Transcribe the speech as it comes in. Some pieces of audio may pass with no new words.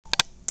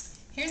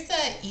Here's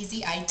the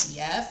easy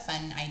idea,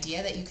 fun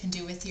idea that you can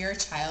do with your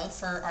child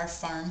for our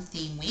farm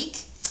theme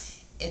week.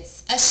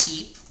 It's a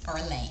sheep or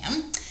a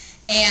lamb,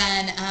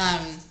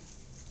 and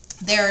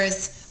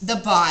there's the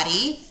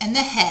body and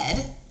the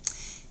head,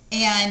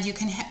 and you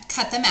can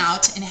cut them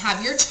out and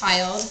have your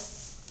child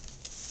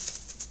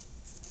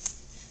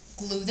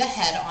glue the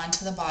head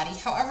onto the body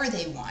however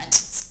they want.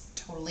 It's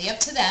totally up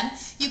to them.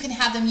 You can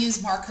have them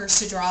use markers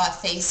to draw a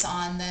face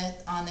on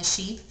the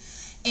sheep.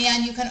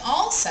 And you can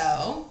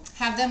also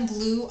have them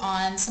glue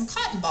on some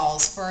cotton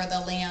balls for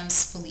the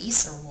lamb's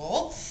fleece or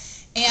wool.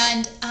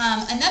 And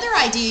another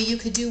idea you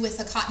could do with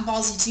the cotton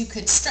balls is you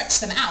could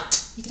stretch them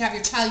out. You could have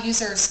your child use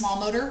their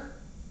small motor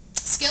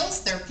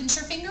skills, their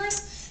pincher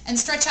fingers, and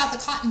stretch out the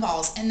cotton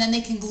balls, and then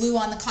they can glue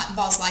on the cotton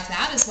balls like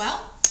that as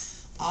well.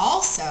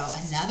 Also,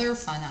 another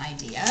fun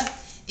idea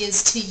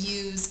is to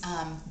use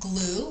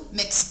glue,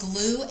 mix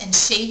glue and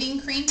shaving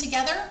cream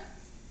together.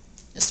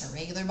 Just a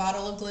regular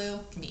bottle of glue,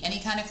 can be any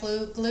kind of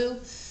glue.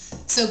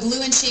 So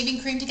glue and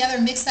shaving cream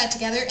together, mix that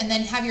together, and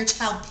then have your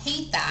child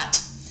paint that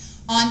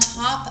on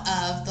top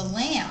of the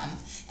lamb.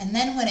 And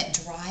then when it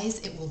dries,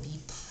 it will be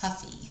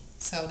puffy.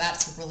 So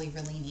that's really,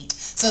 really neat.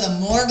 So the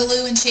more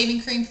glue and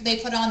shaving cream they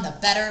put on, the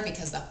better,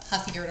 because the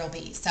puffier it'll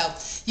be. So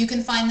you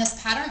can find this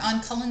pattern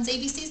on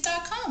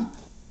cullensabcs.com.